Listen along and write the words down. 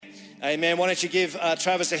Amen. Why don't you give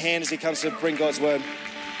Travis a hand as he comes to bring God's word.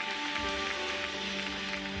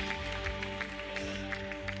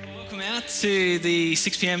 Welcome out to the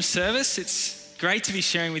 6 p.m. service. It's great to be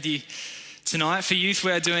sharing with you tonight. For youth,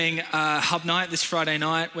 we're doing Hub Night this Friday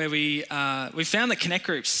night where we found that connect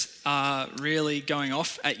groups are really going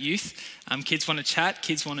off at youth. Kids want to chat,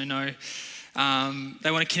 kids want to know, they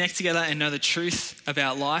want to connect together and know the truth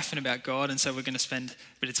about life and about God. And so we're going to spend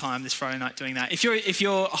a bit of time this Friday night doing that. If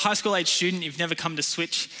you're a high school age student, you've never come to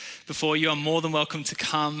Switch before, you are more than welcome to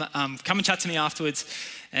come and chat to me afterwards,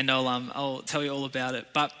 and I'll tell you all about it.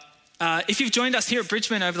 But if you've joined us here at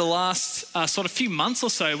Bridgman over the last sort of few months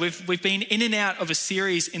or so, we've been in and out of a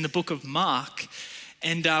series in the book of Mark,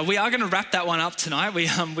 and we are going to wrap that one up tonight.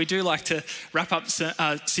 We do like to wrap up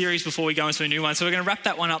series before we go into a new one, so we're going to wrap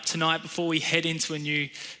that one up tonight before we head into a new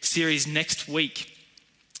series next week.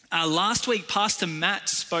 Last week, Pastor Matt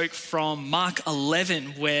spoke from Mark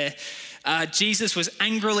 11, where Jesus was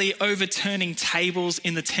angrily overturning tables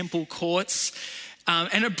in the temple courts,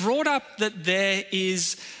 and it brought up that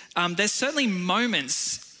there's certainly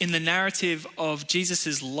moments in the narrative of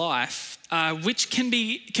Jesus's life which can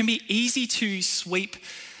be easy to sweep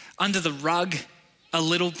under the rug a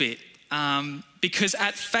little bit, because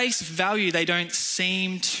at face value they don't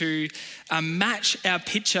seem to match our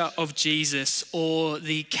picture of Jesus or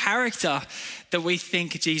the character that we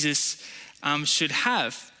think Jesus should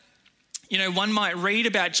have. You know, one might read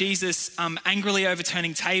about Jesus angrily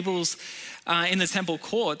overturning tables in the temple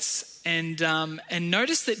courts and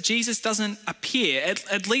notice that Jesus doesn't appear,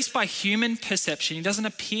 at least by human perception, he doesn't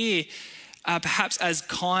appear perhaps as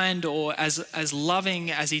kind or as loving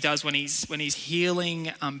as he does when he's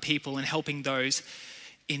healing people and helping those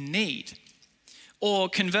in need. Or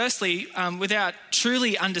conversely, without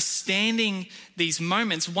truly understanding these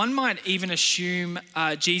moments, one might even assume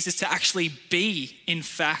Jesus to actually be, in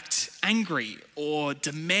fact, angry or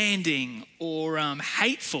demanding or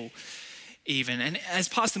hateful even. And as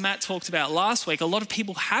Pastor Matt talked about last week, a lot of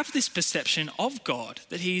people have this perception of God,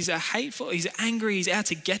 that he's hateful, he's angry, he's out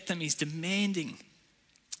to get them, he's demanding.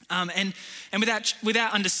 And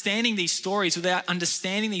without understanding these stories, without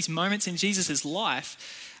understanding these moments in Jesus'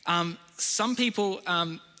 life, some people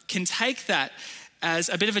can take that as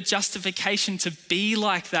a bit of a justification to be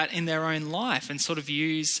like that in their own life and sort of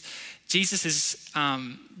use Jesus's,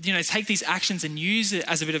 take these actions and use it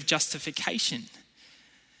as a bit of justification.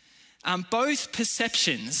 Both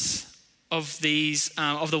perceptions of these,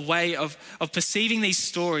 of the way of perceiving these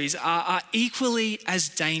stories are equally as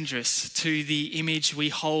dangerous to the image we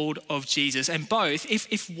hold of Jesus. And both,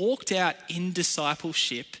 if walked out in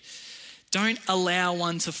discipleship, don't allow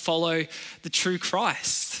one to follow the true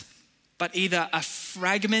Christ, but either a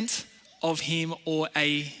fragment of him or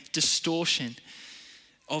a distortion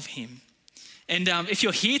of him. And if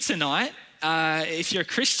you're here tonight, if you're a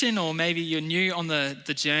Christian or maybe you're new on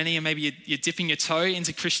the journey and maybe you're dipping your toe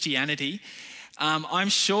into Christianity, I'm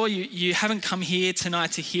sure you haven't come here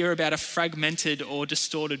tonight to hear about a fragmented or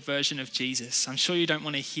distorted version of Jesus. I'm sure you don't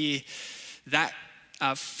want to hear that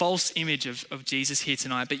false image of Jesus here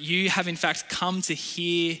tonight, but you have in fact come to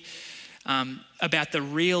hear about the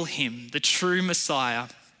real him, the true Messiah.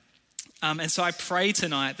 And so I pray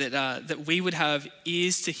tonight that we would have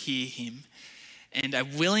ears to hear him and a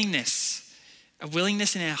willingness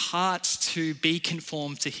in our hearts to be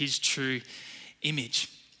conformed to his true image.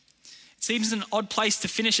 It seems an odd place to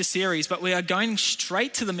finish a series, but we are going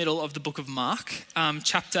straight to the middle of the book of Mark,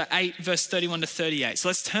 chapter 8, verse 31 to 38. So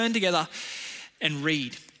let's turn together and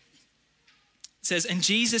read. It says, "And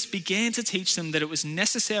Jesus began to teach them that it was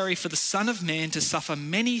necessary for the Son of Man to suffer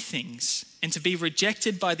many things and to be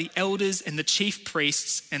rejected by the elders and the chief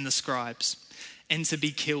priests and the scribes, and to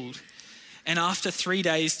be killed, and after 3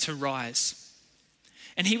 days to rise."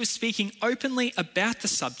 And he was speaking openly about the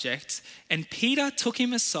subject, and Peter took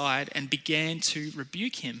him aside and began to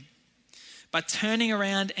rebuke him. But turning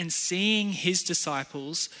around and seeing his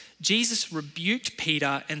disciples, Jesus rebuked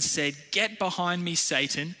Peter and said, "Get behind me,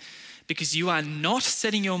 Satan, because you are not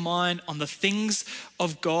setting your mind on the things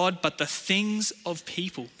of God, but the things of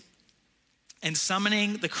people." And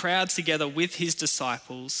summoning the crowd together with his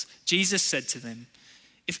disciples, Jesus said to them,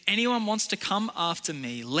 "If anyone wants to come after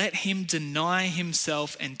me, let him deny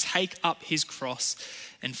himself and take up his cross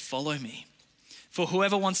and follow me. For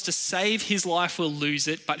whoever wants to save his life will lose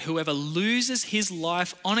it, but whoever loses his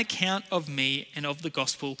life on account of me and of the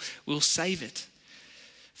gospel will save it.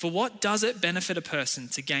 For what does it benefit a person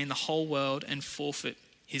to gain the whole world and forfeit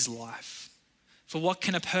his life? For what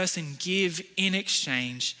can a person give in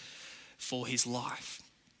exchange for his life?"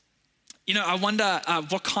 I wonder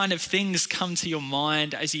what kind of things come to your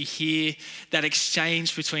mind as you hear that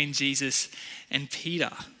exchange between Jesus and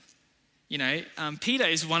Peter. Peter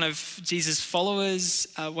is one of Jesus' followers,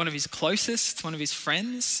 one of his closest, one of his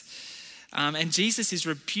friends. And Jesus is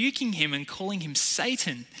rebuking him and calling him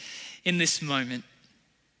Satan in this moment.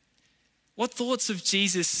 What thoughts of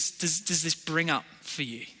Jesus does this bring up for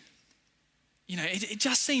you? It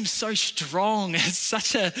just seems so strong. It's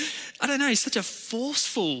such a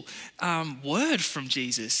forceful word from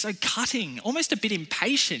Jesus, so cutting, almost a bit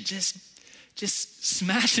impatient, just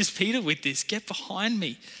smashes Peter with this. Get behind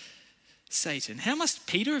me, Satan. How must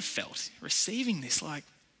Peter have felt receiving this,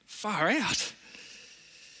 far out?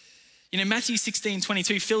 Matthew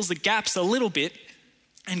 16:22 fills the gaps a little bit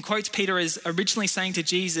and quotes Peter as originally saying to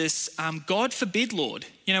Jesus, God forbid, Lord.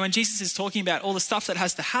 When Jesus is talking about all the stuff that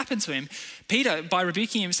has to happen to him, Peter, by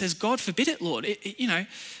rebuking him, says, God forbid it, Lord.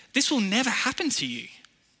 This will never happen to you,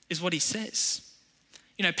 is what he says.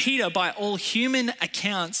 Peter, by all human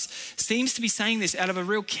accounts, seems to be saying this out of a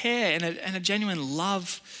real care and a genuine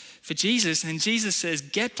love for Jesus. And Jesus says,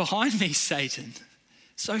 get behind me, Satan.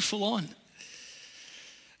 So full on.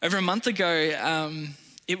 Over a month ago,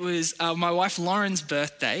 it was my wife Lauren's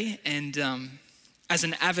birthday, and as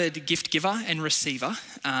an avid gift giver and receiver,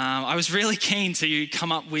 I was really keen to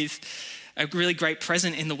come up with a really great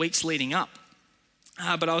present in the weeks leading up.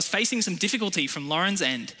 But I was facing some difficulty from Lauren's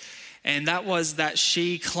end, and that was that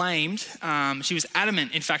she claimed, she was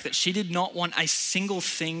adamant, in fact, that she did not want a single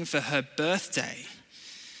thing for her birthday.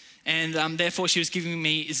 And therefore, she was giving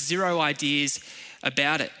me zero ideas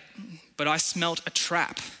about it. But I smelt a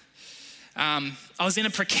trap. I was in a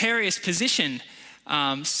precarious position.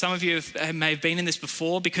 Some of you may have been in this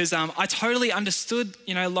before, because I totally understood,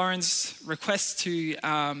 Lauren's request to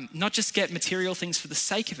not just get material things for the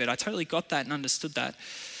sake of it. I totally got that and understood that.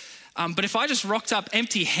 But if I just rocked up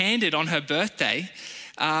empty-handed on her birthday,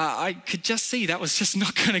 I could just see that was just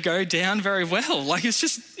not going to go down very well.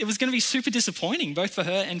 It was going to be super disappointing, both for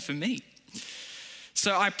her and for me.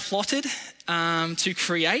 So I plotted to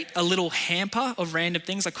create a little hamper of random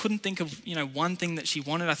things. I couldn't think of, one thing that she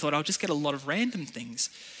wanted. I thought I'll just get a lot of random things.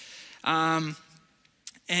 And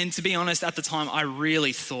to be honest, at the time, I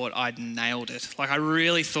really thought I'd nailed it. I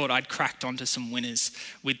really thought I'd cracked onto some winners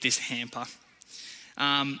with this hamper.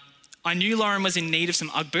 I knew Lauren was in need of some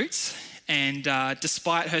Ugg boots. And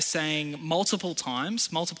despite her saying multiple times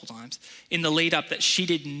in the lead up that she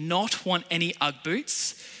did not want any Ugg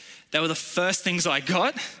boots, they were the first things I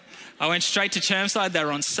got. I went straight to Chermside. They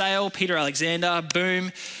were on sale. Peter Alexander,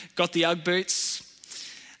 boom, got the Ugg boots.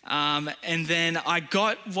 And then I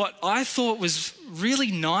got what I thought was really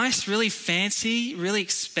nice, really fancy, really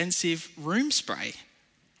expensive room spray.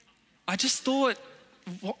 I just thought,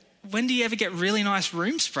 when do you ever get really nice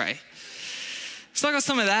room spray? So I got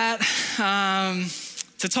some of that.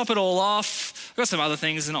 To top it all off, I got some other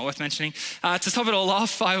things that are not worth mentioning. To top it all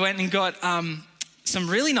off, I went and got some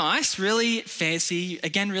really nice, really fancy,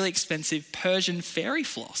 again, really expensive Persian fairy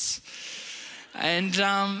floss. And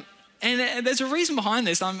there's a reason behind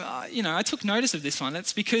this. I took notice of this one.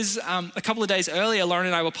 It's because a couple of days earlier, Lauren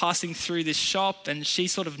and I were passing through this shop, and she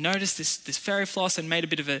sort of noticed this fairy floss and made a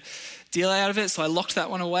bit of a deal out of it. So I locked that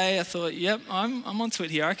one away. I thought, yep, I'm onto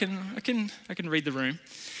it here. I can read the room.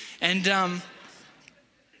 And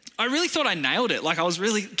I really thought I nailed it. I was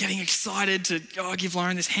really getting excited to give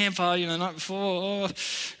Lauren this hamper, the night before.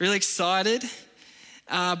 Really excited.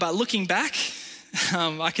 But looking back,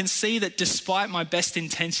 I can see that despite my best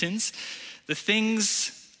intentions, the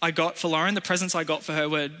things I got for Lauren, the presents I got for her,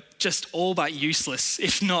 were just all but useless,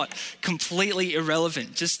 if not completely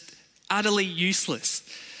irrelevant, just utterly useless.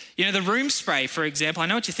 The room spray, for example, I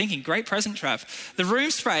know what you're thinking, great present, Trav. The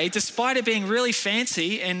room spray, despite it being really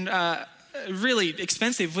fancy and really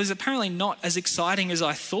expensive, was apparently not as exciting as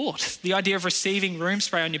I thought. The idea of receiving room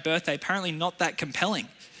spray on your birthday, apparently not that compelling.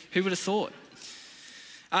 Who would have thought?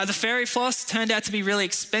 The fairy floss turned out to be really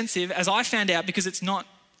expensive, as I found out, because it's not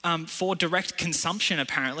for direct consumption,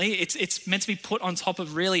 apparently. It's meant to be put on top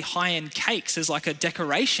of really high-end cakes as a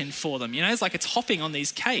decoration for them. It's like a topping on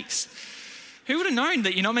these cakes. Who would have known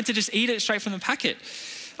that you're not meant to just eat it straight from the packet?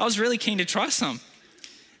 I was really keen to try some.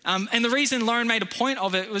 And the reason Lauren made a point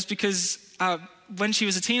of it was because when she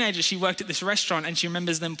was a teenager, she worked at this restaurant and she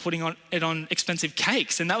remembers them putting it on expensive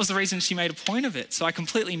cakes. And that was the reason she made a point of it. So I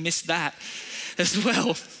completely missed that as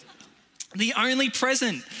well. The only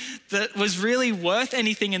present that was really worth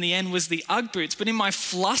anything in the end was the Ugg boots. But in my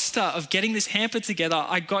fluster of getting this hamper together,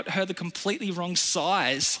 I got her the completely wrong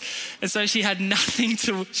size. And so she had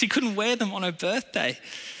she couldn't wear them on her birthday.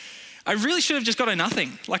 I really should have just got her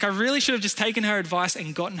nothing. I really should have just taken her advice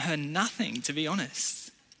and gotten her nothing, to be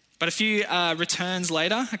honest. But a few returns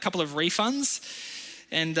later, a couple of refunds,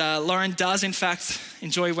 and Lauren does in fact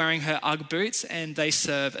enjoy wearing her Ugg boots, and they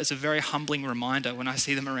serve as a very humbling reminder when I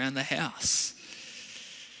see them around the house.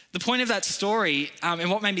 The point of that story,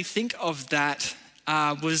 and what made me think of that,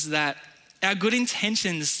 was that our good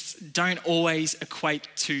intentions don't always equate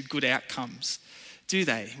to good outcomes, do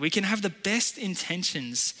they? We can have the best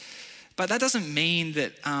intentions, but that doesn't mean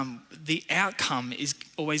that the outcome is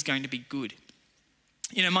always going to be good.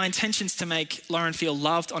 You know, my intentions to make Lauren feel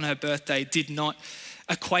loved on her birthday did not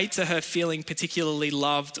equate to her feeling particularly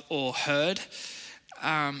loved or heard.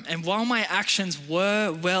 And while my actions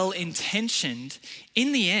were well-intentioned,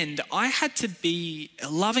 in the end, I had to be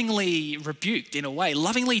lovingly rebuked in a way,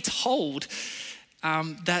 lovingly told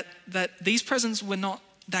that these presents were not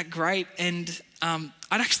that great, and I'd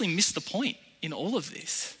actually missed the point in all of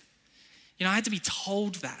this. You know, I had to be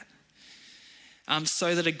told that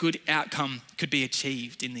so that a good outcome could be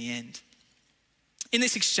achieved in the end. In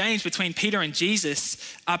this exchange between Peter and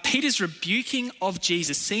Jesus, Peter's rebuking of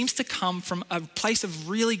Jesus seems to come from a place of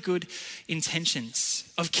really good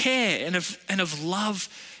intentions, of care and of love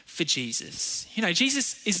for Jesus. You know,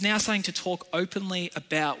 Jesus is now starting to talk openly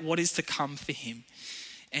about what is to come for him.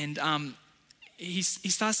 And he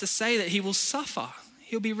starts to say that he will suffer,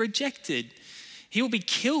 he'll be rejected, he will be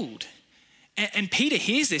killed. And Peter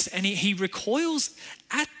hears this and he recoils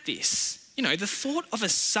at this. You know, the thought of a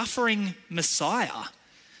suffering Messiah.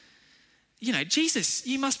 You know, Jesus,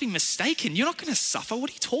 you must be mistaken. You're not going to suffer. What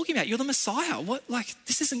are you talking about? You're the Messiah.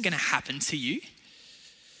 This isn't going to happen to you.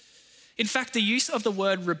 In fact, the use of the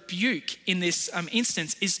word rebuke in this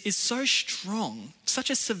instance is so strong, such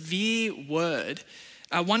a severe word.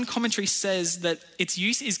 One commentary says that its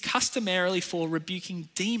use is customarily for rebuking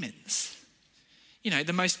demons. You know,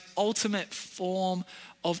 the most ultimate form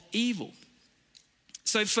of evil.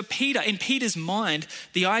 So for Peter, in Peter's mind,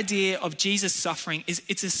 the idea of Jesus suffering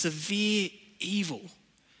it's a severe evil.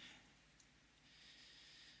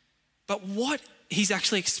 But what he's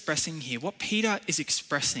actually expressing here, what Peter is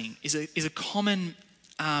expressing is a common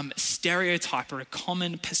stereotype or a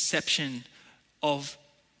common perception of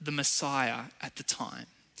the Messiah at the time.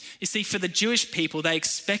 You see, for the Jewish people, they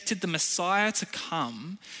expected the Messiah to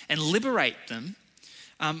come and liberate them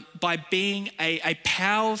by being a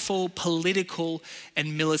powerful political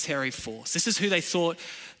and military force. This is who they thought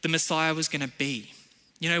the Messiah was going to be.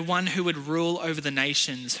 You know, one who would rule over the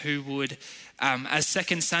nations, who would, as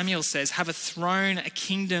 2 Samuel says, have a throne, a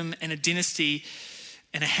kingdom, and a dynasty,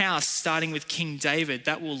 and a house starting with King David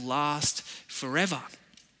that will last forever.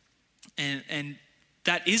 And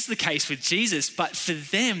that is the case with Jesus, but for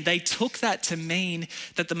them, they took that to mean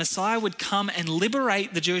that the Messiah would come and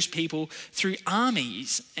liberate the Jewish people through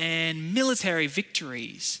armies and military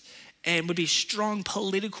victories and would be a strong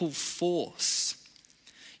political force.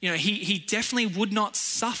 You know, he definitely would not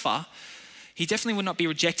suffer. He definitely would not be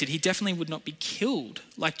rejected. He definitely would not be killed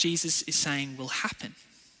like Jesus is saying will happen.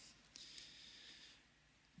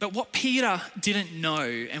 But what Peter didn't know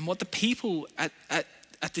and what the people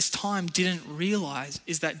at this time didn't realize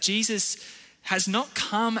is that Jesus has not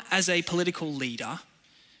come as a political leader,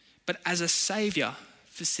 but as a savior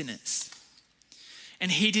for sinners.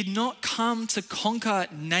 And he did not come to conquer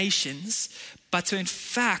nations, but to in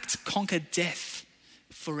fact conquer death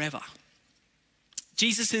forever.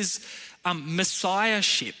 Jesus'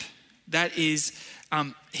 messiahship, that is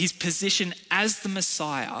his position as the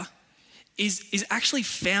Messiah, is actually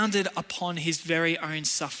founded upon his very own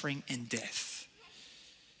suffering and death.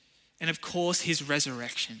 And of course, his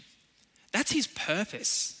resurrection. That's his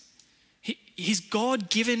purpose. His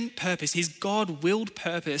God-given purpose, his God-willed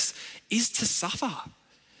purpose is to suffer,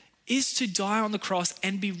 is to die on the cross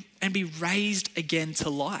and be raised again to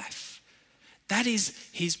life. That is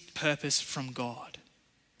his purpose from God.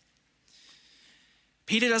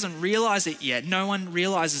 Peter doesn't realize it yet. No one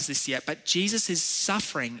realizes this yet, but Jesus'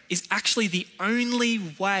 suffering is actually the only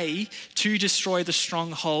way to destroy the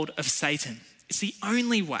stronghold of Satan. It's the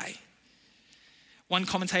only way. One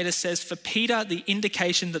commentator says, for Peter, the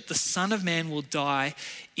indication that the Son of Man will die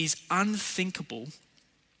is unthinkable.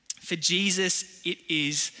 For Jesus, it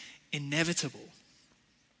is inevitable.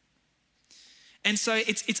 And so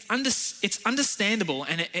it's understandable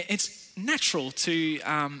and it's natural to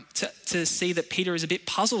see that Peter is a bit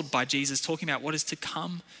puzzled by Jesus talking about what is to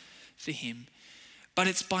come for him. But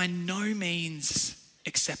it's by no means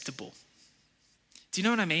acceptable. Do you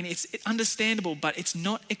know what I mean? It's understandable, but it's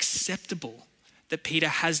not acceptable that Peter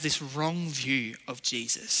has this wrong view of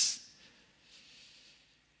Jesus.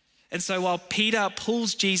 And so while Peter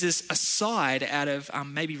pulls Jesus aside out of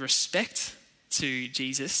maybe respect to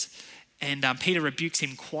Jesus, and Peter rebukes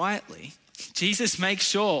him quietly, Jesus makes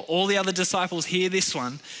sure all the other disciples hear this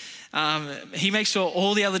one. He makes sure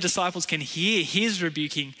all the other disciples can hear his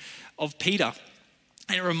rebuking of Peter.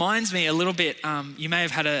 And it reminds me a little bit, you may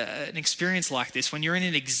have had an experience like this when you're in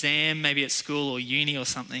an exam, maybe at school or uni or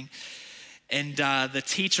something, and the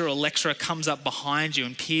teacher or lecturer comes up behind you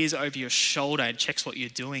and peers over your shoulder and checks what you're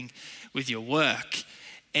doing with your work.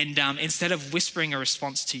 And instead of whispering a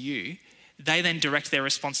response to you, they then direct their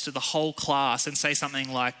response to the whole class and say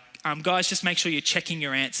something like, guys, just make sure you're checking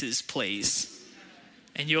your answers, please.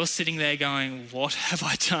 And you're sitting there going, what have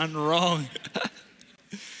I done wrong?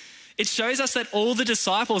 It shows us that all the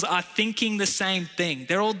disciples are thinking the same thing.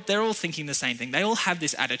 They're all thinking the same thing. They all have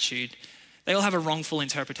this attitude. They all have a wrongful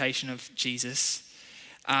interpretation of Jesus.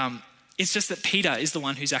 It's just that Peter is the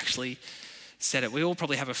one who's actually said it. We all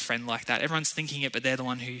probably have a friend like that. Everyone's thinking it, but they're the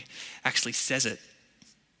one who actually says it.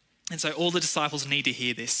 And so all the disciples need to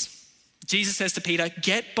hear this. Jesus says to Peter,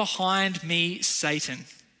 "Get behind me, Satan,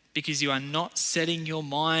 because you are not setting your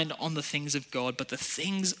mind on the things of God, but the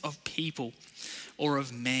things of people or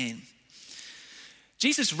of man."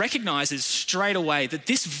 Jesus recognizes straight away that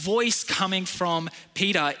this voice coming from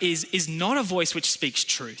Peter is not a voice which speaks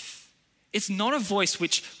truth. It's not a voice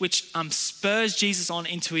which spurs Jesus on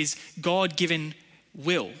into his God-given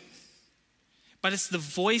will, but it's the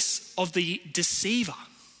voice of the deceiver,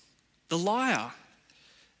 the liar.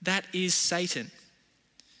 That is Satan.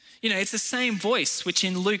 It's the same voice which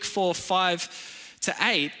in Luke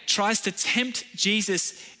 4:5-8 tries to tempt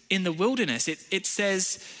Jesus in the wilderness. It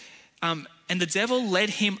says, and the devil led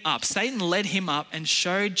him up, Satan led him up and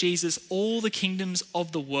showed Jesus all the kingdoms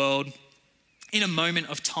of the world in a moment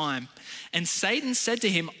of time. And Satan said to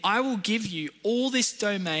him, "I will give you all this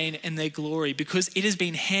domain and their glory because it has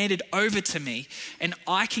been handed over to me and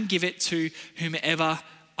I can give it to whomever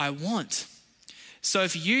I want. So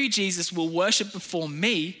if you, Jesus, will worship before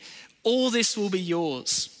me, all this will be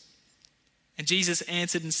yours." And Jesus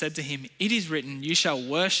answered and said to him, "It is written, you shall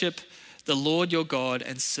worship the Lord your God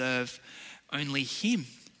and serve only him."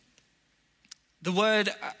 The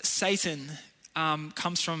word Satan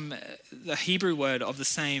comes from the Hebrew word of the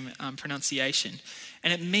same pronunciation,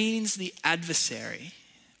 and it means the adversary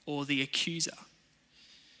or the accuser.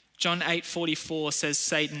 John 8:44 says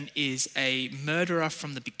Satan is a murderer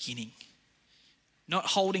from the beginning, not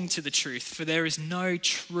holding to the truth, for there is no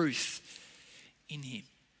truth in him.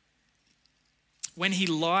 When he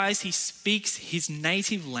lies, he speaks his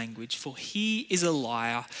native language, for he is a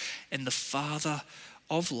liar and the father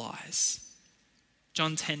of lies.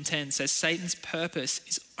 John 10:10 says Satan's purpose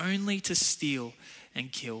is only to steal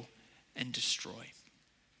and kill and destroy.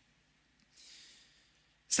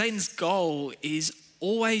 Satan's goal is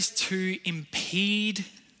always to impede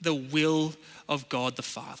the will of God the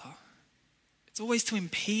Father. It's always to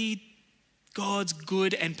impede God's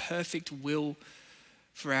good and perfect will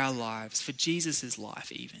for our lives, for Jesus'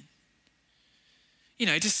 life even.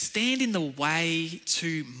 To stand in the way,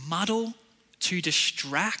 to muddle, to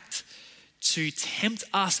distract, to tempt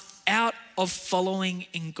us out of following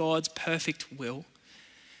in God's perfect will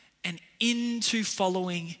and into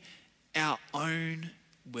following our own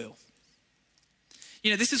will.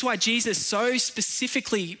 This is why Jesus so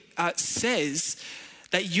specifically says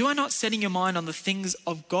that you are not setting your mind on the things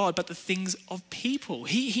of God, but the things of people.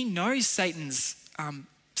 He knows Satan's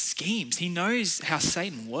schemes. He knows how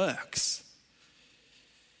Satan works.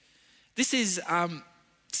 This is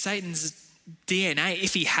Satan's DNA,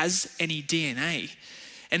 if he has any DNA,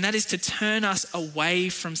 and that is to turn us away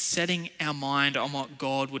from setting our mind on what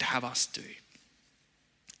God would have us do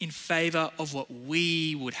in favor of what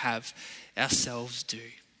we would have ourselves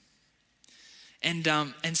do. And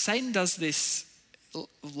Satan does this,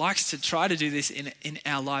 likes to try to do this in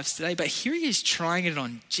our lives today, but here he is trying it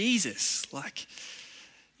on Jesus. This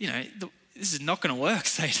is not going to work,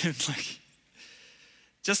 Satan.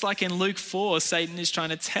 Just like in Luke 4, Satan is trying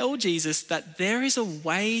to tell Jesus that there is a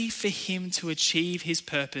way for him to achieve his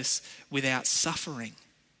purpose without suffering.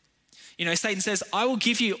 Satan says, "I will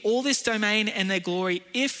give you all this domain and their glory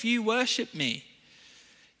if you worship me."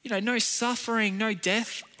 No suffering, no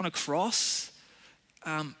death on a cross.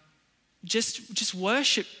 Just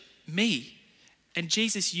worship me. And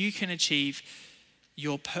Jesus, you can achieve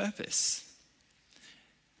your purpose.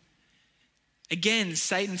 Again,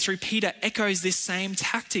 Satan through Peter echoes this same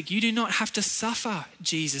tactic. You do not have to suffer,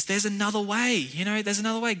 Jesus. There's another way. There's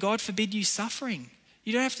another way. God forbid you suffering.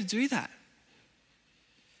 You don't have to do that.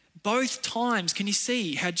 Both times, can you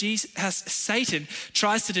see how Satan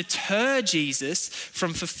tries to deter Jesus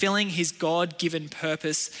from fulfilling his God-given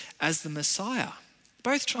purpose as the Messiah?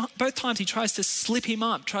 Both times he tries to slip him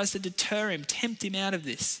up, tries to deter him, tempt him out of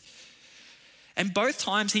this. And both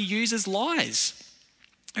times he uses lies.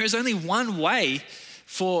 There is only one way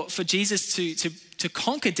for Jesus to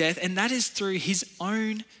conquer death, and that is through his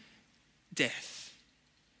own death.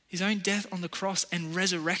 His own death on the cross and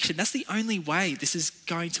resurrection. That's the only way this is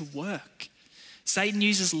going to work. Satan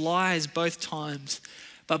uses lies both times,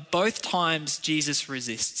 but both times Jesus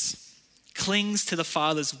resists, clings to the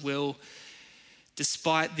Father's will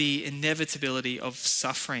despite the inevitability of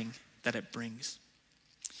suffering that it brings.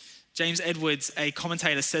 James Edwards, a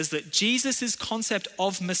commentator, says that Jesus' concept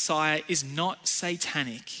of Messiah is not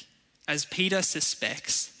satanic, as Peter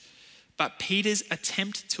suspects, but Peter's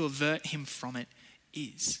attempt to avert him from it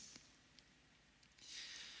is.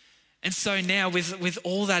 And so now with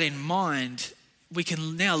all that in mind, we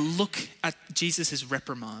can now look at Jesus'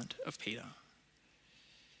 reprimand of Peter.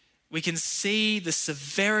 We can see the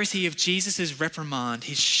severity of Jesus' reprimand,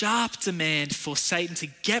 his sharp demand for Satan to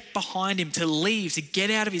get behind him, to leave, to get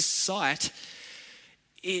out of his sight,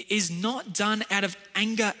 is not done out of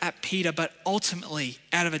anger at Peter, but ultimately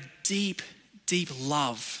out of a deep, deep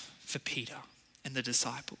love for Peter and the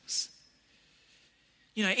disciples.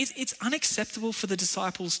 You know, it's unacceptable for the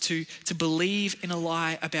disciples to believe in a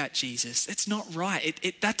lie about Jesus. It's not right.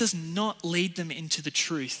 That does not lead them into the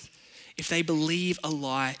truth if they believe a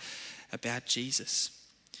lie about Jesus.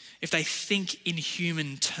 If they think in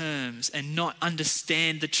human terms and not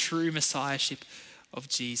understand the true messiahship of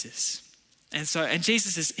Jesus. And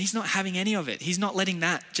Jesus he's not having any of it. He's not letting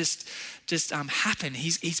that just happen.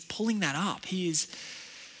 He's pulling that up. He's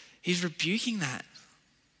rebuking that.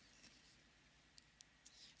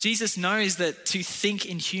 Jesus knows that to think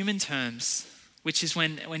in human terms, which is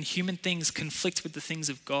when human things conflict with the things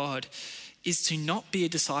of God, is to not be a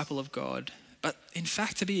disciple of God, but in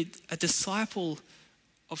fact to be a disciple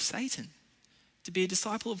of Satan, to be a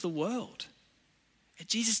disciple of the world. And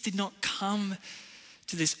Jesus did not come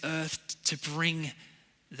to this earth to bring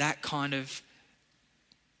that kind of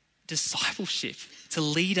discipleship, to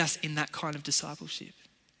lead us in that kind of discipleship.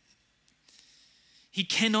 He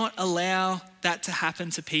cannot allow that to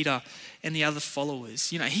happen to Peter and the other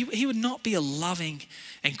followers. You know, he would not be a loving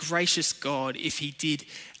and gracious God if he did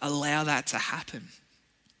allow that to happen.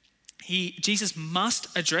 Jesus must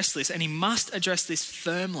address this, and he must address this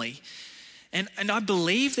firmly. And I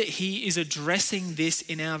believe that he is addressing this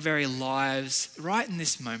in our very lives right in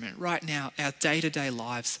this moment, right now, our day-to-day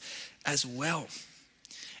lives as well.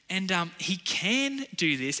 And he can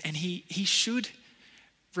do this, and he should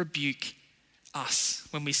rebuke us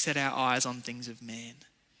when we set our eyes on things of man.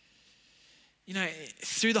 You know,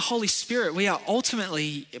 through the Holy Spirit, we are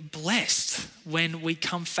ultimately blessed when we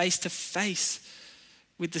come face to face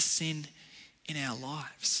with the sin in our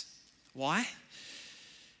lives. Why?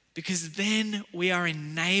 Because then we are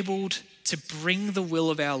enabled to bring the will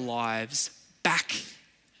of our lives back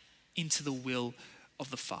into the will of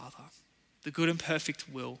the Father, the good and perfect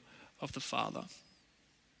will of the Father.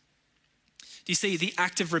 Do you see, the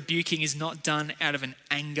act of rebuking is not done out of an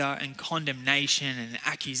anger and condemnation and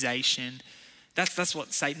accusation. That's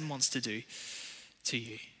what Satan wants to do to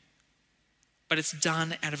you. But it's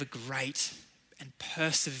done out of a great and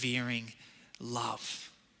persevering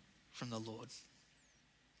love from the Lord.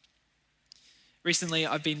 Recently,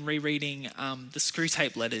 I've been rereading the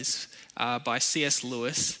Screwtape Letters by C.S.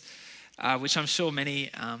 Lewis, which I'm sure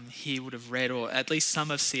many here would have read, or at least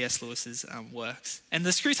some of C.S. Lewis's works. And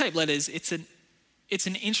the Screwtape Letters, it's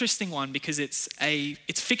an interesting one because it's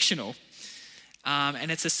fictional, and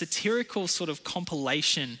it's a satirical sort of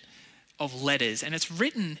compilation of letters. And it's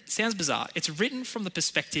written, it sounds bizarre, it's written from the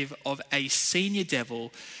perspective of a senior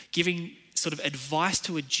devil giving sort of advice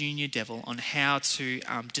to a junior devil on how to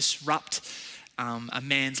disrupt a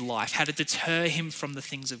man's life, how to deter him from the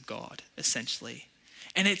things of God, essentially.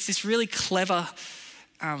 And it's this really clever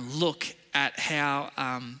look at how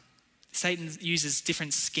Satan uses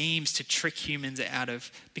different schemes to trick humans out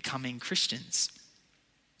of becoming Christians.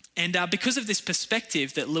 And because of this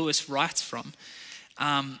perspective that Lewis writes from,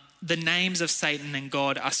 the names of Satan and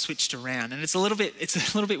God are switched around, and it's a little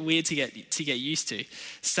bit weird to get used to.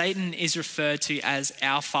 Satan is referred to as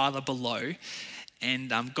our father below,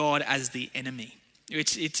 and God as the enemy.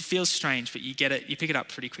 It feels strange, but you get it. You pick it up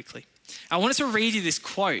pretty quickly. I wanted to read you this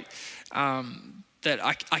quote that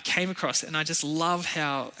I came across, and I just love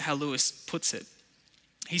how Lewis puts it.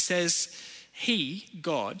 He says, he,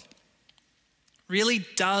 God, really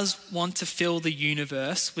does want to fill the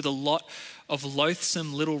universe with a lot of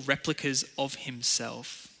loathsome little replicas of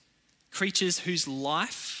himself. Creatures whose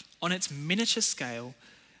life, on its miniature scale,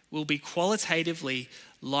 will be qualitatively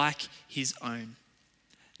like his own.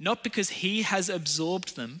 Not because he has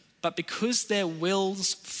absorbed them, but because their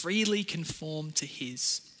wills freely conform to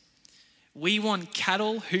his. We want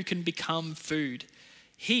cattle who can become food.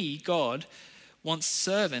 He, God, wants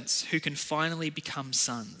servants who can finally become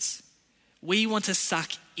sons. We want to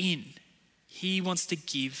suck in. He wants to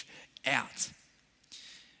give out.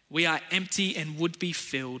 We are empty and would be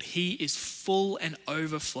filled. He is full and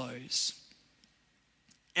overflows.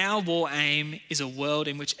 Our war aim is a world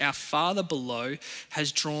in which our Father below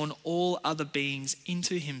has drawn all other beings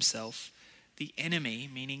into himself. The enemy,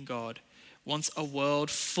 meaning God, wants a world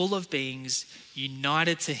full of beings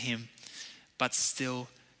united to him, but still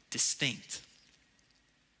distinct.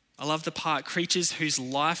 I love the part, creatures whose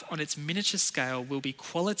life on its miniature scale will be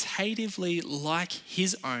qualitatively like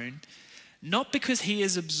his own, not because he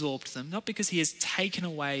has absorbed them, not because he has taken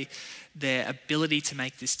away their ability to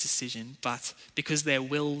make this decision, but because their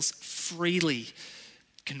wills freely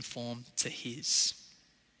conform to his.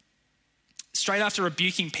 Straight after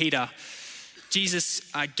rebuking Peter, Jesus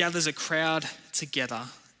gathers a crowd together.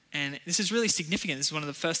 And this is really significant. This is one of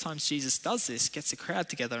the first times Jesus does this, gets a crowd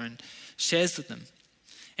together and shares with them.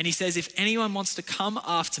 And he says, if anyone wants to come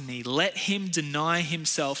after me, let him deny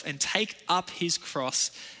himself and take up his cross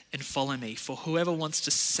and follow me. For whoever wants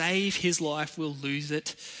to save his life will lose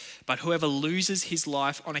it, but whoever loses his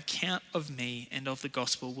life on account of me and of the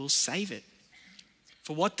gospel will save it.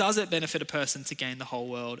 For what does it benefit a person to gain the whole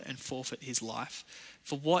world and forfeit his life?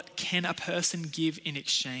 For what can a person give in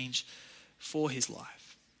exchange for his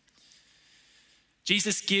life?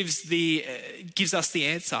 Jesus gives us the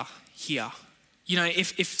answer here. You know,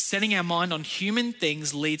 if setting our mind on human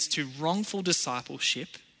things leads to wrongful discipleship,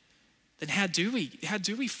 then how do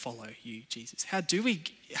we follow you, Jesus? How do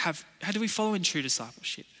we follow in true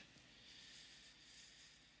discipleship?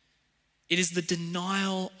 It is the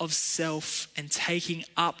denial of self and taking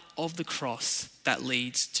up of the cross that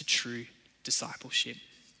leads to true discipleship.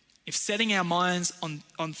 If setting our minds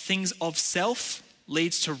on things of self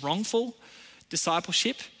leads to wrongful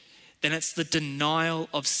discipleship, then it's the denial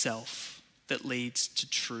of self that leads to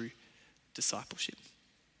true discipleship.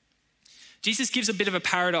 Jesus gives a bit of a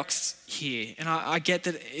paradox here, and I get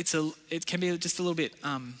that it can be just a little bit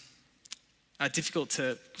difficult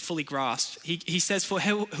to fully grasp. He says, for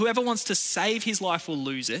whoever wants to save his life will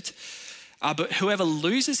lose it, but whoever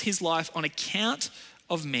loses his life on account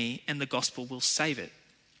of me and the gospel will save it.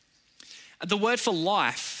 The word for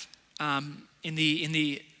life in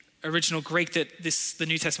the original Greek that the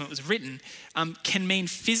New Testament was written can mean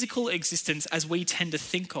physical existence as we tend to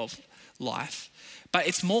think of life. But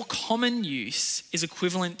its more common use is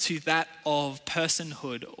equivalent to that of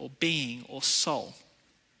personhood or being or soul.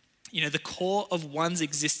 You know, the core of one's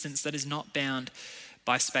existence that is not bound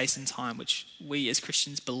by space and time, which we as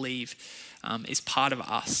Christians believe is part of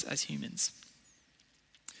us as humans.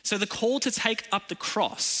 So the call to take up the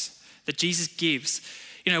cross that Jesus gives,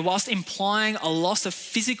 you know, whilst implying a loss of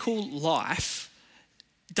physical life,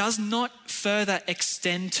 does not further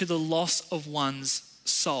extend to the loss of one's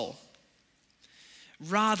soul.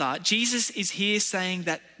 Rather, Jesus is here saying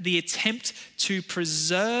that the attempt to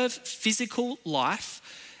preserve physical life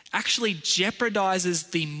actually jeopardizes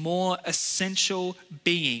the more essential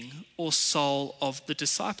being or soul of the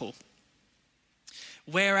disciple.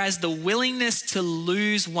 Whereas the willingness to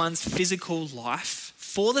lose one's physical life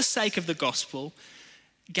for the sake of the gospel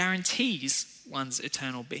guarantees one's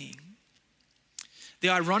eternal being. The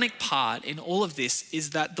ironic part in all of this is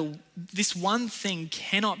that this one thing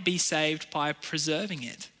cannot be saved by preserving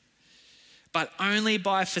it, but only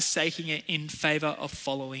by forsaking it in favor of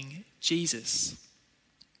following Jesus.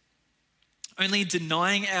 Only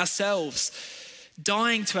denying ourselves,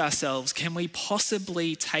 dying to ourselves, can we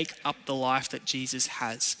possibly take up the life that Jesus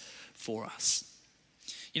has for us.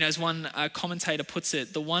 You know, as one commentator puts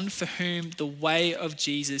it, the one for whom the way of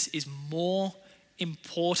Jesus is more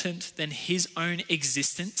important than his own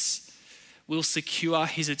existence will secure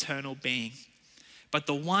his eternal being. But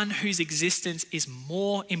the one whose existence is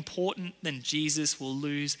more important than Jesus will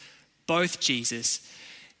lose both Jesus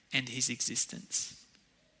and his existence.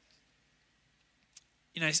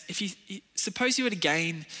 You know, if you suppose you were to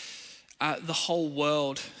gain the whole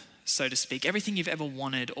world, so to speak, everything you've ever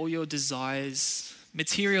wanted, all your desires,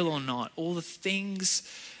 material or not, all the things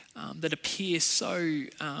that appear so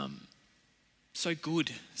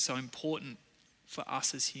good, so important for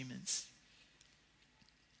us as humans.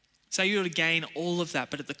 So you were to gain all of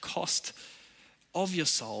that, but at the cost of your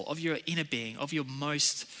soul, of your inner being, of your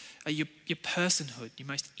personhood, your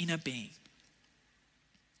most inner being.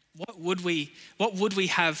 What would we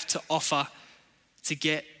have to offer to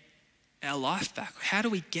get our life back? How do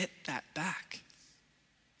we get that back?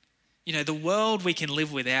 You know, the world we can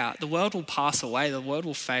live without. The world will pass away. The world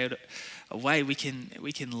will fade away. We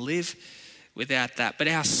can live without that. But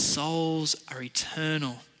our souls are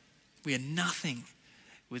eternal. We are nothing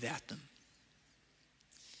without them.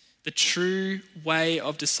 The true way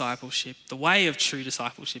of discipleship, the way of true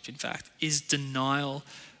discipleship, in fact, is denial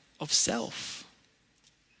of self,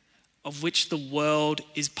 of which the world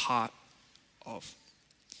is part of.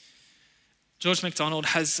 George MacDonald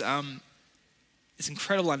has this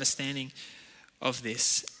incredible understanding of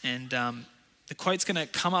this, and the quote's going to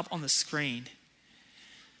come up on the screen.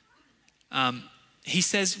 He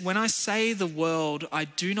says, "When I say the world, I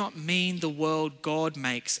do not mean the world God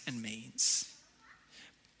makes and means.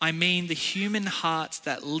 I mean the human hearts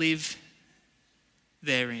that live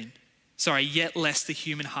therein. Yet less the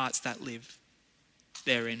human hearts that live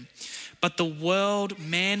therein. But the world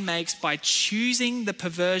man makes by choosing the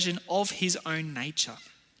perversion of his own nature."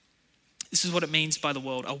 This is what it means by the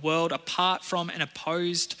world: a world apart from and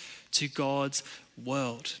opposed to God's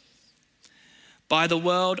world. By the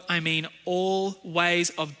world, I mean all ways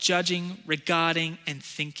of judging, regarding, and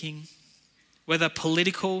thinking, whether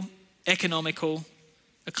political, economical,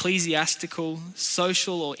 ecclesiastical,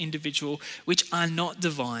 social, or individual, which are not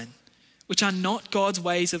divine, which are not God's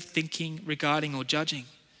ways of thinking, regarding, or judging,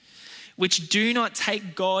 which do not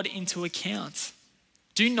take God into account,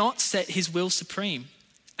 do not set his will supreme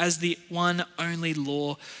as the one only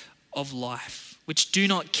law of life, which do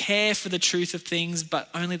not care for the truth of things, but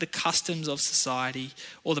only the customs of society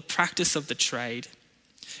or the practice of the trade,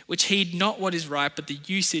 which heed not what is right, but the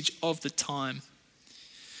usage of the time.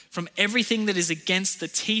 From everything that is against the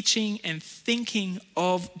teaching and thinking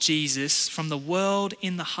of Jesus, from the world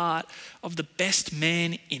in the heart of the best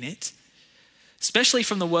man in it, especially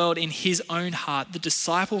from the world in his own heart, the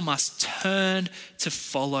disciple must turn to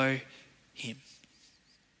follow him.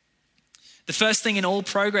 The first thing in all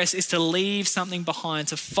progress is to leave something behind.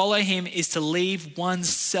 To follow him is to leave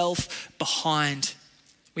oneself behind.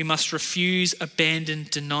 We must refuse, abandon,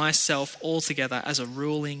 deny self altogether as a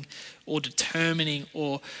ruling or determining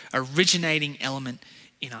or originating element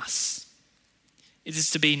in us. It is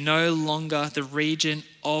to be no longer the region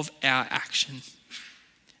of our action.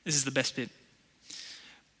 This is the best bit.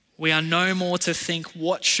 We are no more to think,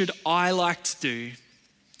 what should I like to do,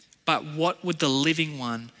 but what would the living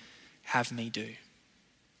one have me do?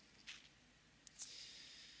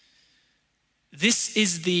 This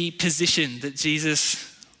is the position that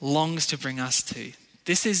Jesus longs to bring us to.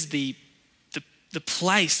 This is the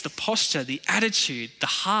place, the posture, the attitude, the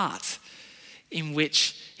heart in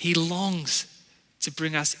which he longs to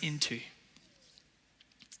bring us into.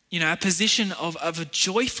 A position of a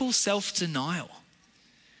joyful self-denial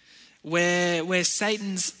where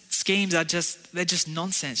Satan's schemes are they're just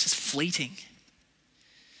nonsense, just fleeting.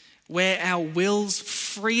 Where our wills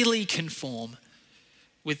freely conform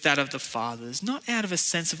with that of the Father's, not out of a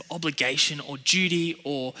sense of obligation or duty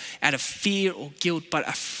or out of fear or guilt, but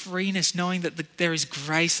a freeness knowing that there is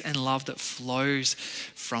grace and love that flows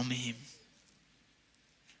from him.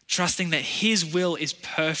 Trusting that his will is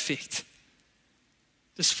perfect,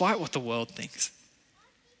 despite what the world thinks.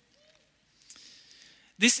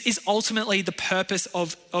 This is ultimately the purpose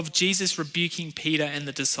of Jesus rebuking Peter and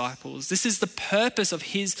the disciples. This is the purpose of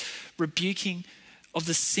his rebuking of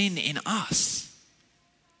the sin in us.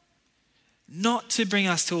 Not to bring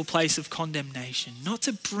us to a place of condemnation, not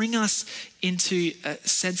to bring us into a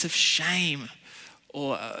sense of shame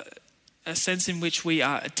or a sense in which we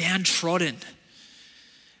are downtrodden,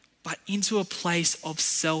 but into a place of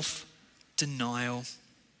self-denial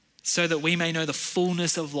so that we may know the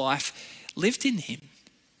fullness of life lived in him.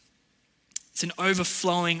 It's an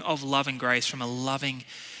overflowing of love and grace from a loving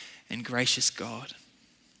and gracious God.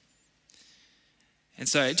 And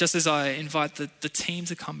so just as I invite the team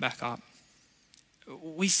to come back up,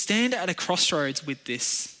 we stand at a crossroads with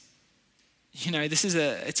this.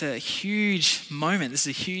 It's a huge moment. This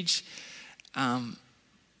is a huge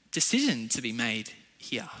decision to be made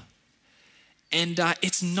here. And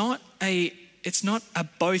it's not a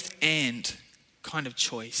both and kind of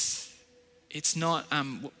choice. It's not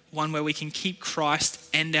one where we can keep Christ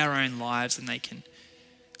and our own lives and they can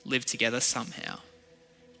live together somehow.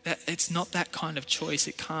 It's not that kind of choice.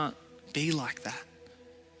 It can't be like that.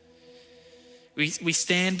 We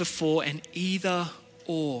stand before an either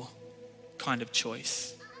or kind of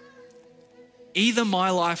choice. Either my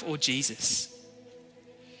life or Jesus.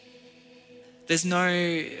 There's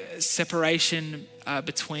no separation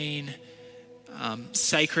between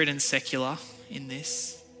sacred and secular in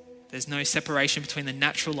this. There's no separation between the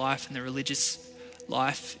natural life and the religious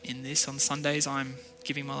life in this. On Sundays, I'm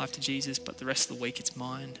giving my life to Jesus, but the rest of the week it's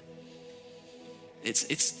mine.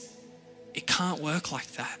 It can't work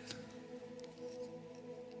like that.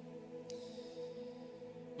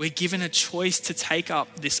 we're given a choice to take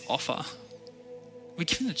up this offer. We're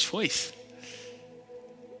given a choice.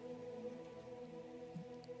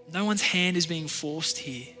 No one's hand is being forced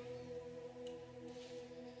here.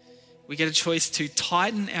 We get a choice to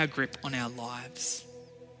tighten our grip on our lives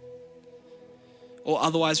or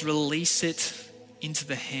otherwise release it into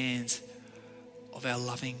the hands of our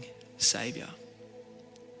loving Savior.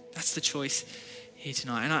 That's the choice here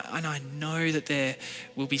tonight. And I know that there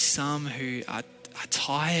will be some who are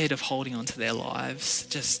tired of holding on to their lives,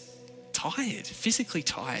 just tired, physically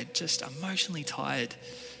tired, just emotionally tired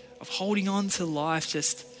of holding on to life,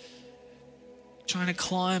 just trying to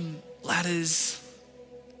climb ladders.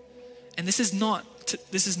 And this is not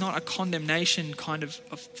a condemnation kind of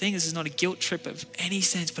thing. This is not a guilt trip of any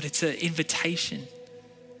sense, but it's an invitation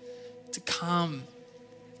to come,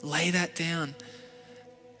 lay that down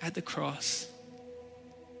at the cross.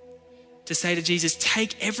 To say to Jesus,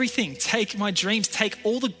 take everything, take my dreams, take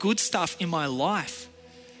all the good stuff in my life.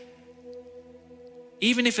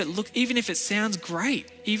 Even if it sounds great,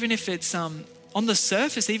 even if it's on the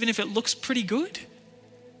surface, even if it looks pretty good.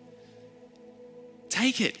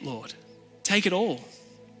 Take it, Lord. Take it all.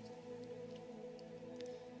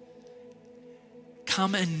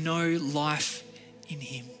 Come and know life in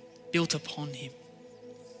him, built upon him.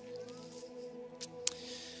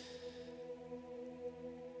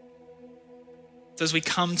 So as we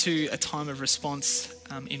come to a time of response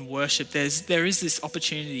in worship, there is this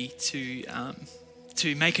opportunity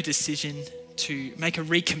to make a decision, to make a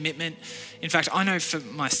recommitment. In fact, I know for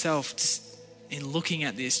myself, just in looking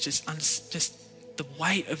at this, just the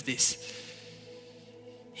weight of this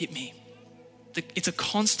hit me. It's a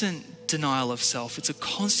constant denial of self. It's a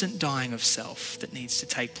constant dying of self that needs to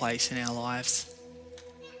take place in our lives.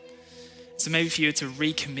 So maybe for you, it's a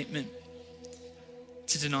recommitment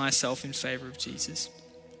to deny self in favor of Jesus.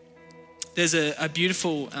 There's a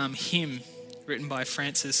beautiful hymn written by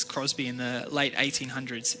Francis Crosby in the late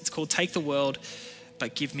 1800s. It's called "Take the World,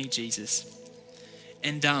 but Give Me Jesus."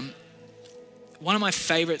 And one of my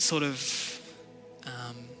favorite sort of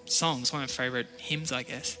songs, one of my favorite hymns, I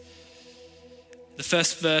guess. The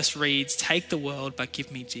first verse reads, "Take the world, but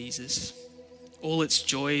give me Jesus. All its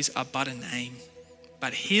joys are but a name,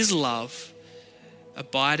 but his love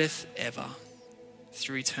abideth ever,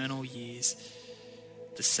 through eternal years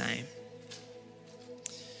the same."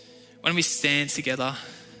 Why don't we stand together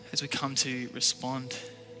as we come to respond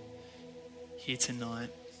here tonight?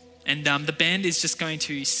 And the band is just going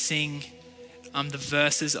to sing the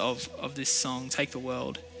verses of this song, "Take the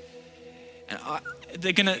World." And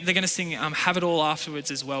they're gonna sing "Have It All"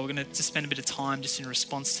 afterwards as well. We're gonna just spend a bit of time just in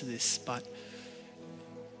response to this. But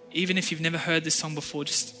even if you've never heard this song before,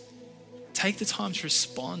 just take the time to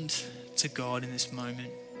respond to God in this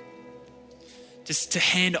moment. Just to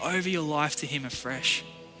hand over your life to him afresh.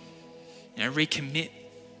 Recommit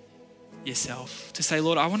yourself to say,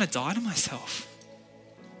 "Lord, I want to die to myself.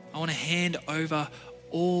 I want to hand over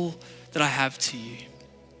all that I have to you."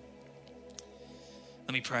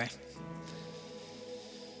 Let me pray.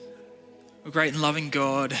 Oh, great and loving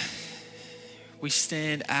God, we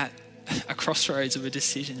stand at a crossroads of a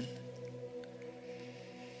decision.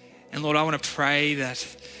 And Lord, I want to pray that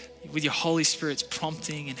with your Holy Spirit's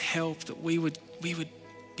prompting and help, that we would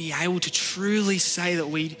be able to truly say that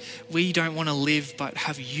we don't want to live, but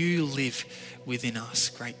have you live within us,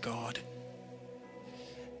 great God.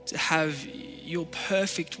 To have your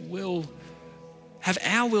perfect will, have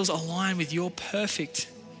our wills align with your perfect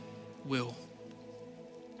will.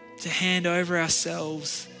 To hand over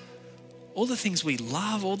ourselves, all the things we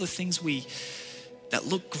love, all the things that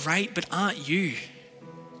look great but aren't you.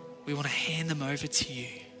 We want to hand them over to you.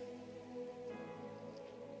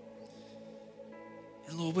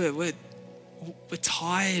 And Lord, we're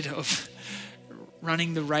tired of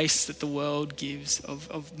running the race that the world gives,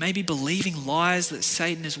 of maybe believing lies that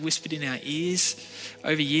Satan has whispered in our ears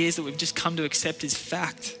over years that we've just come to accept as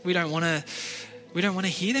fact. We don't want to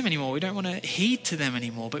hear them anymore. We don't want to heed to them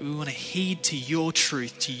anymore, but we want to heed to your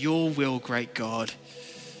truth, to your will, great God.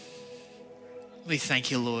 We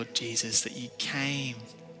thank you, Lord Jesus, that you came.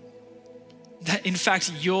 That in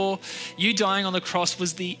fact, you dying on the cross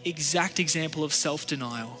was the exact example of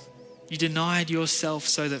self-denial. You denied yourself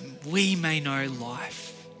so that we may know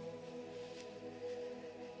life.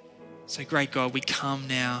 So great God, we come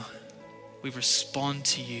now. We respond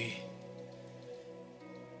to you.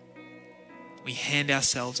 We hand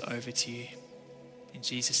ourselves over to you. In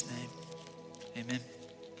Jesus' name, amen.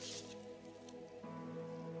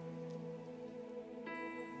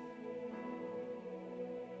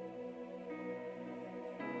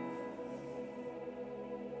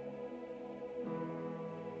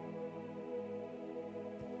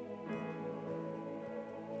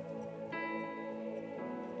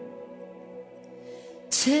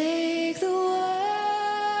 Take the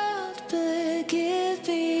world, but give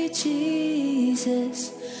me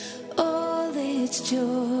Jesus. All its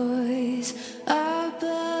joys are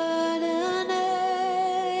but a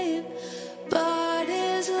name, but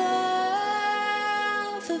His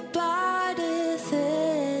love abideth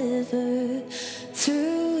ever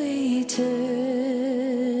through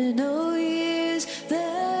eternal years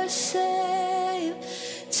the same.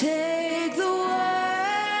 Take the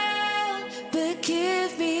world, but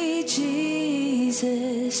give me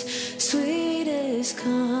Jesus, sweetest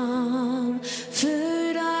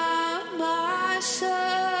comfort of my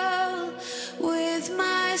soul, with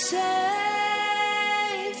my Savior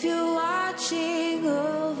watching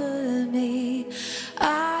over me.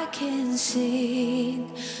 I can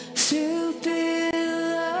sing through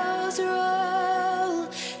billows roll.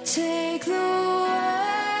 Take the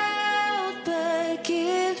world, but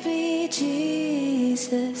give me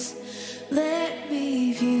Jesus. Let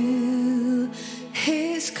me view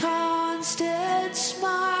His constant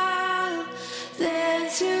smile. Then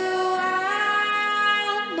throughout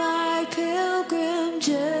my pilgrim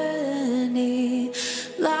journey,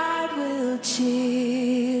 light will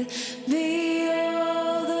cheer me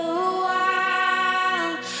all the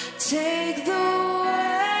while. Take the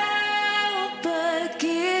world, but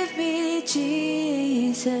give me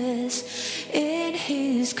Jesus. In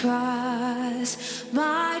His Christ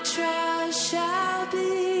my trust shall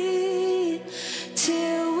be,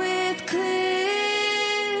 till with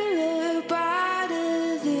clearer,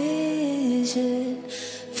 brighter vision,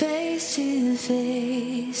 face to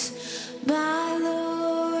face, my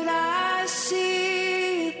Lord I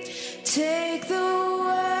see. Take the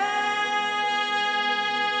world,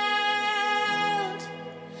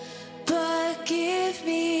 but give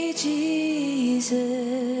me Jesus.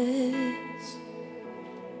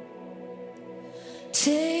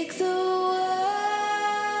 Take the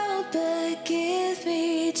world, but give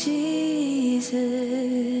me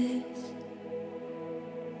Jesus.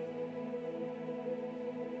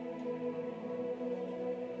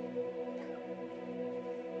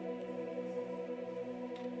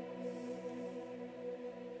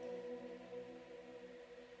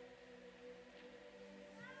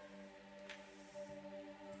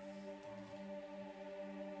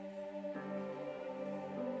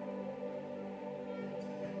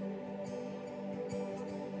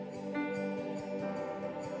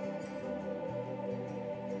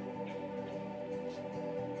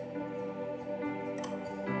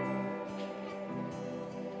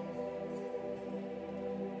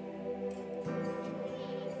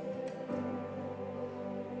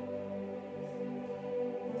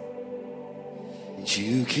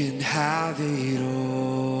 You can have it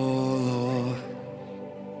all, Lord.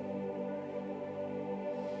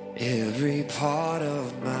 Every part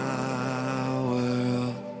of my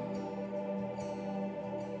world.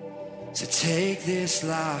 So take this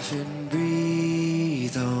life and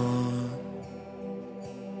breathe on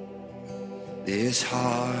this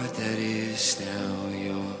heart that is now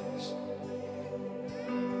yours.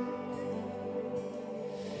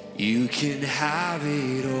 You can have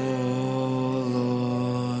it all,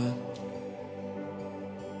 Lord.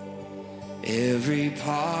 Every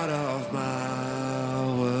part of my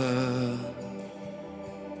world.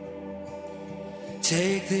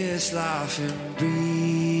 Take this life and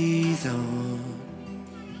breathe on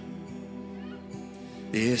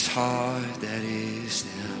this heart that is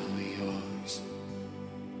now yours.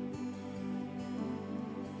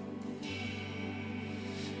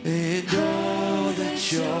 And all the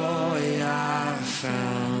joy I've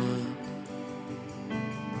found,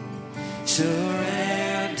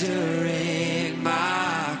 surrendering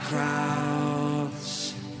my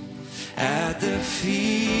crowns at the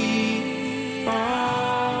feet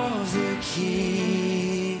of the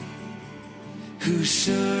King, who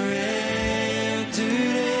surrendered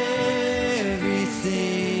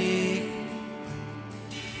everything,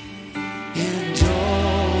 and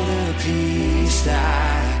all the peace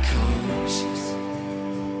that comes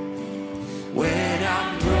when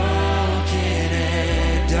I'm broken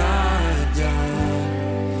and undone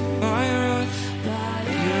by your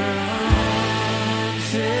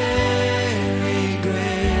unfailing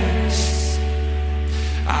grace.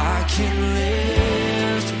 I can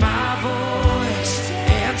lift my voice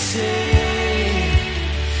and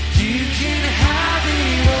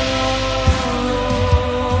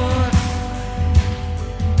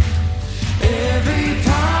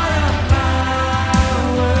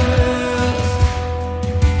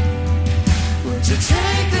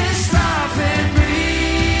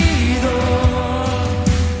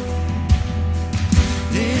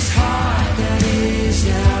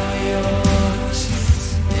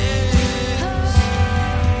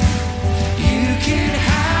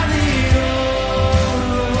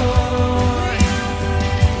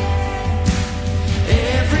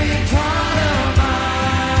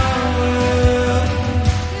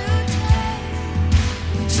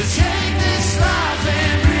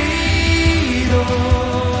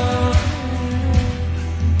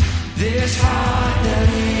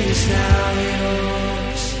is now yours.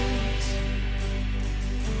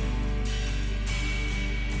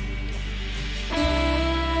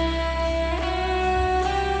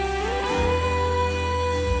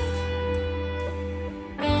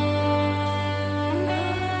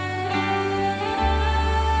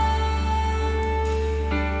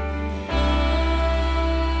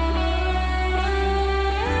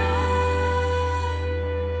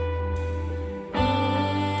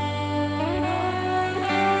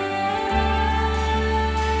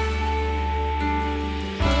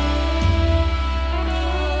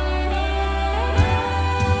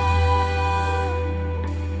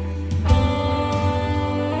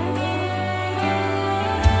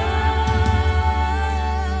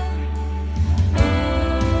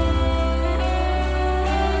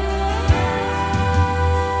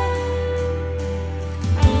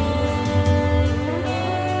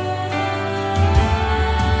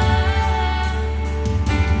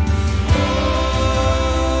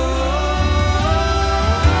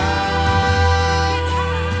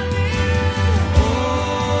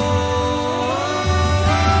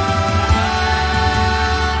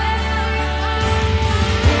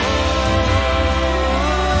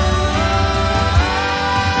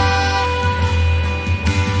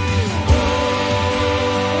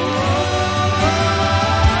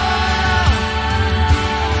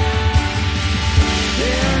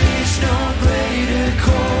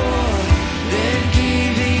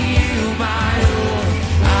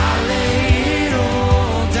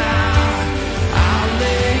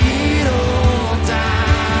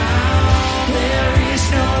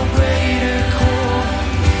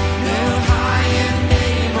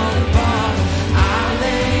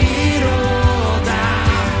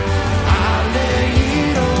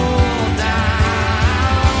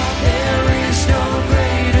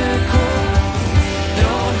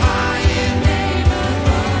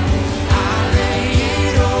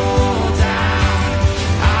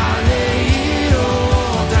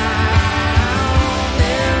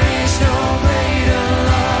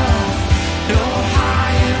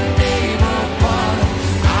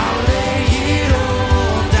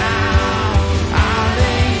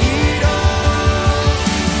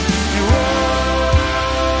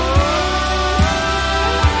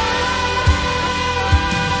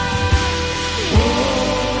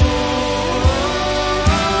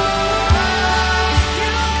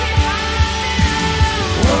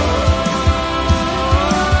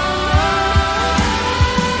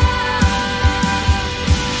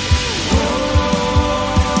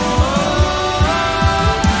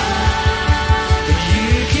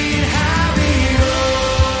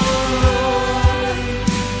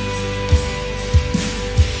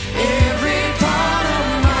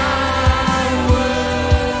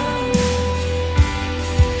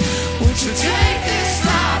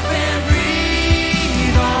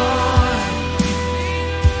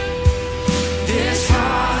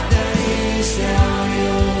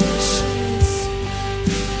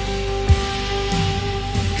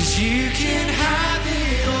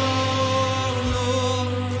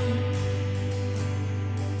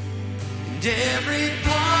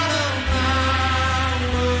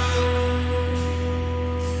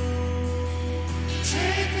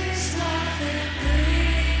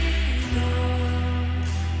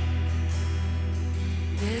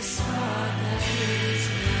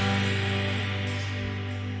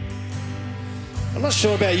 I'm not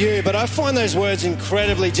sure about you, but I find those words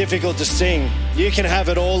incredibly difficult to sing. You can have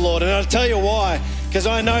it all, Lord. And I'll tell you why. Because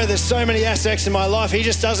I know there's so many aspects in my life He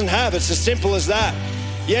just doesn't have. It's as simple as that.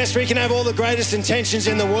 Yes, we can have all the greatest intentions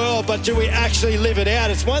in the world, but do we actually live it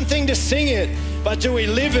out? It's one thing to sing it, but do we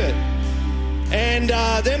live it? And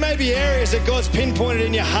there may be areas that God's pinpointed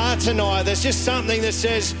in your heart tonight. There's just something that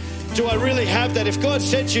says, do I really have that? If God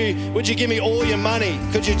said to you, would you give me all your money?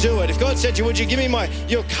 Could you do it? If God said to you, would you give me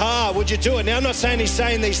your car? Would you do it? Now, I'm not saying He's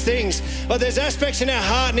saying these things, but there's aspects in our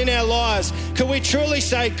heart and in our lives. Could we truly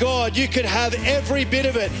say, God, you could have every bit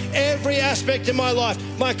of it, every aspect of my life,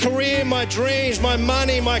 my career, my dreams, my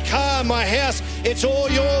money, my car, my house, it's all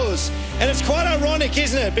yours. And it's quite ironic,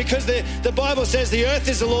 isn't it? Because the Bible says the earth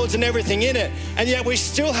is the Lord's and everything in it. And yet we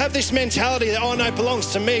still have this mentality that, oh no, it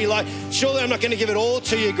belongs to me. Like, surely I'm not going to give it all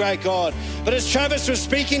to you, great God. But as Travis was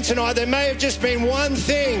speaking tonight, there may have just been one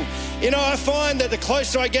thing. You know, I find that the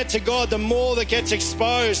closer I get to God, the more that gets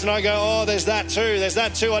exposed. And I go, oh, there's that too. There's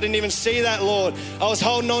that too. I didn't even see that, Lord. I was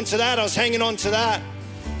holding on to that. I was hanging on to that.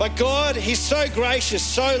 But God, He's so gracious,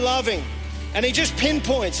 so loving. And He just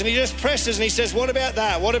pinpoints and He just presses and He says, what about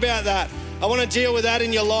that? What about that? I want to deal with that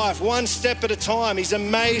in your life, one step at a time. He's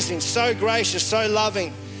amazing, so gracious, so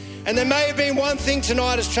loving. And there may have been one thing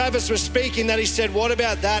tonight as Travis was speaking that he said, what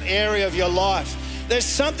about that area of your life? There's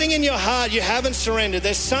something in your heart you haven't surrendered.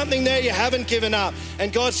 There's something there you haven't given up.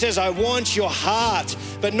 And God says, I want your heart,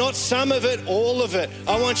 but not some of it, all of it.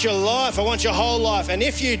 I want your life. I want your whole life. And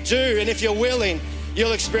if you do, and if you're willing,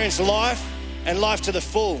 you'll experience life and life to the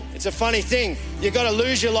full. It's a funny thing. You've got to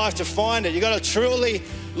lose your life to find it. You've got to truly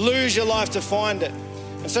lose your life to find it.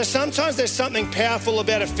 And so sometimes there's something powerful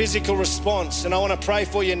about a physical response. And I want to pray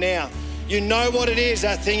for you now. You know what it is,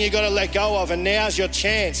 that thing you got to let go of, and now's your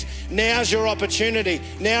chance. Now's your opportunity.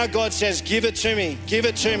 Now God says, give it to me,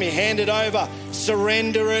 hand it over,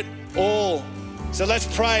 surrender it all. So let's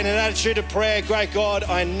pray in an attitude of prayer. Great God,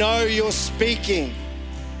 I know you're speaking.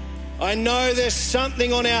 I know there's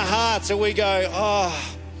something on our hearts that we go,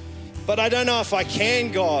 oh, but I don't know if I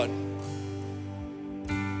can, God.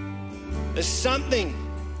 There's something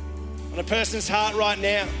on a person's heart right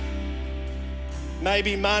now.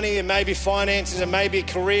 Maybe money, and maybe finances, and maybe a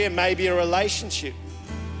career, maybe a relationship.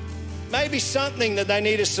 Maybe something that they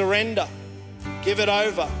need to surrender. Give it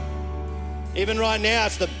over. Even right now,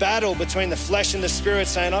 it's the battle between the flesh and the spirit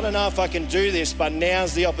saying, I don't know if I can do this, but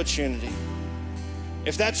now's the opportunity.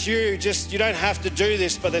 If that's you, you don't have to do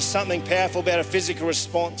this, but there's something powerful about a physical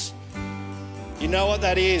response. You know what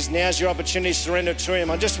that is. Now's your opportunity to surrender to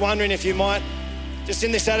Him. I'm just wondering if you might, just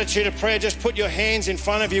in this attitude of prayer, just put your hands in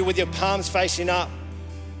front of you with your palms facing up.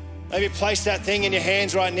 Maybe place that thing in your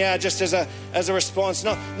hands right now just as a response.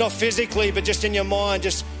 Not physically, but just in your mind.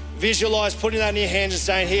 Just visualize putting that in your hands and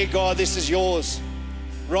saying, here, God, this is yours.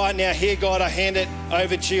 Right now, here, God, I hand it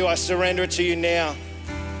over to you. I surrender it to you now.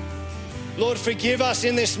 Lord, forgive us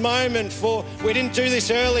in this moment for, we didn't do this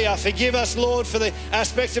earlier. Forgive us, Lord, for the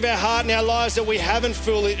aspects of our heart and our lives that we haven't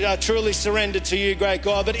truly surrendered to you, great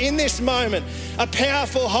God. But in this moment, a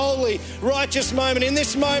powerful, holy, righteous moment, in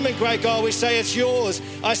this moment, great God, we say it's yours.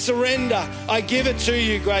 I surrender. I give it to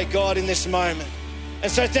you, great God, in this moment.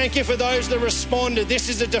 And so thank you for those that responded. This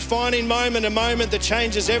is a defining moment, a moment that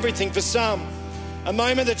changes everything for some. A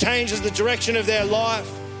moment that changes the direction of their life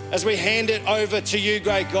as we hand it over to you,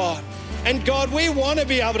 great God. And God, we want to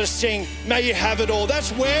be able to sing, may you have it all.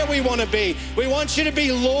 That's where we want to be. We want you to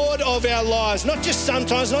be Lord of our lives, not just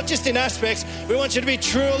sometimes, not just in aspects. We want you to be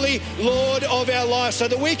truly Lord of our lives so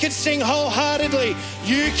that we can sing wholeheartedly,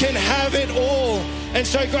 you can have it all. And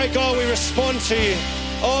so, great God, we respond to you.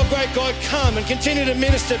 Oh, great God, come and continue to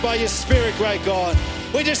minister by your Spirit, great God.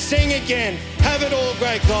 We just sing again. Have it all,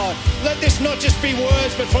 great God. Let this not just be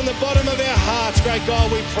words, but from the bottom of our hearts, great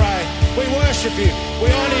God, we pray. We worship you.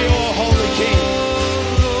 We honor you, our holy King.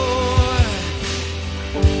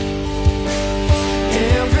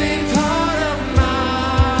 Every part of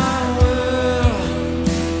my world.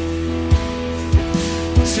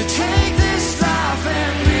 So take this life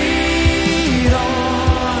and breathe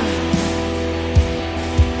on.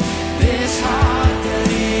 This heart that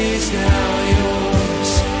is now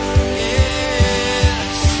yours.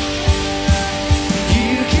 Yes.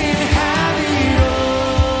 You can have it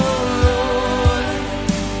all, Lord.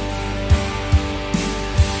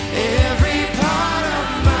 Every part of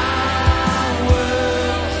my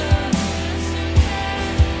world.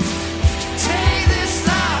 Take this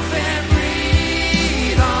life and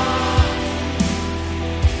breathe on.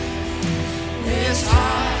 This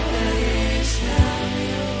heart that is now yours.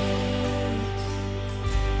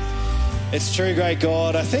 It's true, great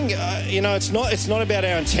God. I think, it's not about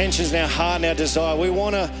our intentions and our heart and our desire. We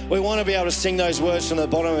want to be able to sing those words from the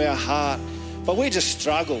bottom of our heart, but we just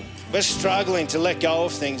struggle. We're struggling to let go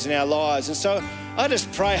of things in our lives. And so I just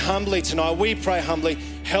pray humbly tonight. We pray humbly,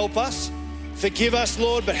 help us. Forgive us,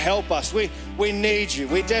 Lord, but help us. We need you.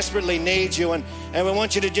 We desperately need you. And we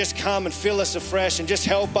want you to just come and fill us afresh and just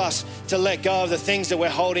help us to let go of the things that we're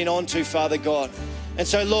holding on to, Father God. And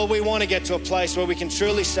so, Lord, we want to get to a place where we can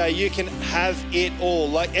truly say you can have it all,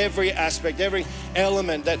 like every aspect, every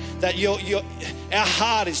element, that our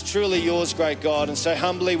heart is truly yours, great God. And so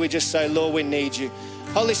humbly we just say, Lord, we need you.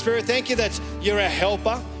 Holy Spirit, thank you that you're our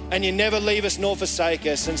helper and you never leave us nor forsake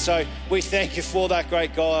us. And so we thank you for that,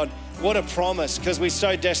 great God. What a promise, because we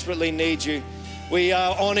so desperately need you. We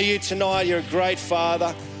honor you tonight. You're a great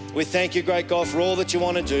Father. We thank you, great God, for all that you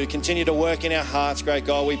want to do. Continue to work in our hearts, great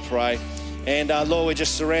God, we pray. And Lord, we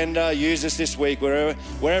just surrender. Use us this week,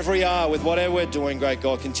 wherever we are, with whatever we're doing, great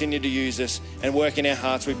God. Continue to use us and work in our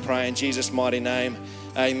hearts, we pray. In Jesus' mighty name,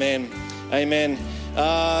 amen. Amen.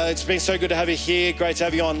 It's been so good to have you here. Great to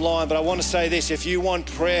have you online. But I want to say this. If you want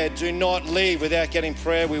prayer, do not leave without getting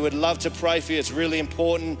prayer. We would love to pray for you. It's really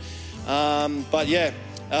important. Great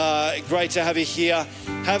to have you here.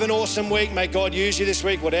 Have an awesome week. May God use you this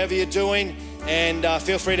week, whatever you're doing. And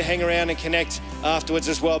feel free to hang around and connect afterwards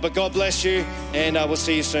as well. But God bless you, and we'll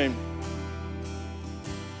see you soon.